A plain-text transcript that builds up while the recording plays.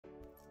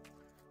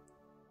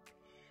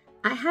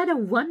I had a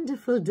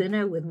wonderful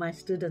dinner with my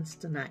students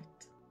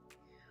tonight.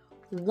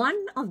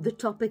 One of the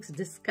topics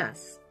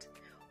discussed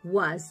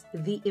was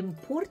the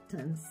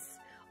importance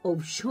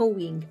of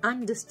showing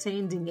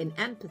understanding and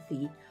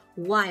empathy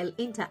while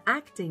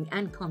interacting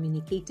and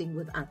communicating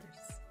with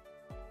others.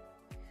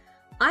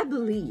 I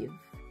believe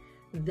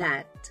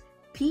that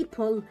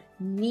people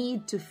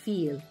need to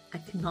feel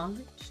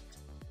acknowledged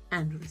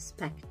and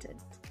respected.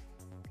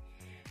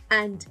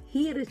 And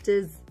here it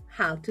is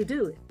how to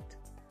do it.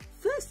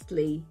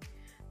 Firstly,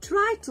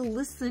 try to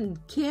listen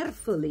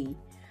carefully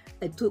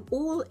to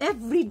all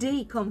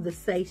everyday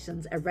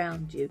conversations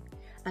around you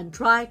and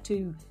try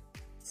to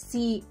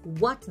see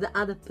what the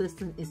other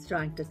person is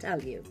trying to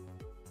tell you.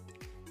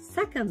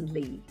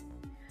 Secondly,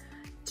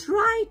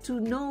 try to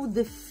know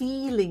the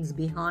feelings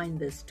behind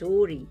the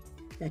story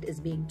that is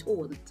being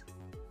told.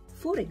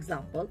 For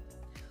example,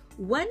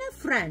 when a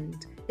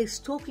friend is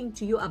talking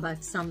to you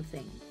about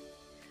something,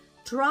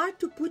 try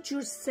to put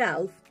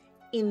yourself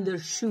in their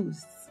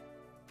shoes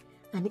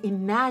and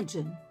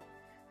imagine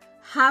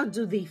how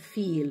do they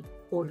feel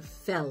or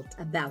felt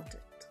about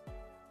it.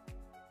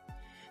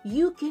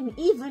 You can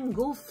even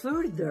go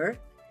further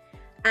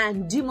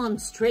and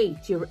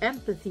demonstrate your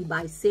empathy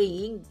by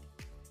saying,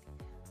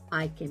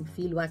 I can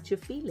feel what you're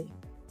feeling.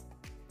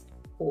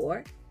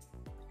 Or,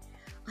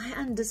 I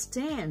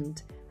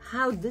understand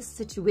how this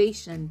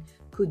situation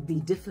could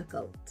be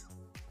difficult.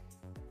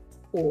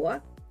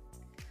 Or,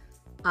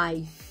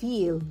 I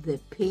feel the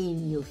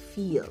pain you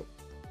feel.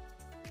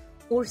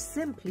 Or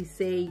simply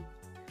say,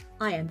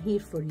 I am here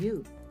for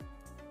you.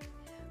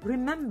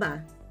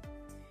 Remember,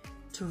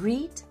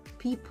 treat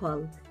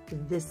people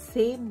the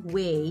same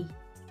way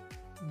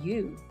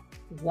you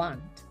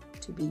want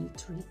to be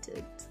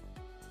treated.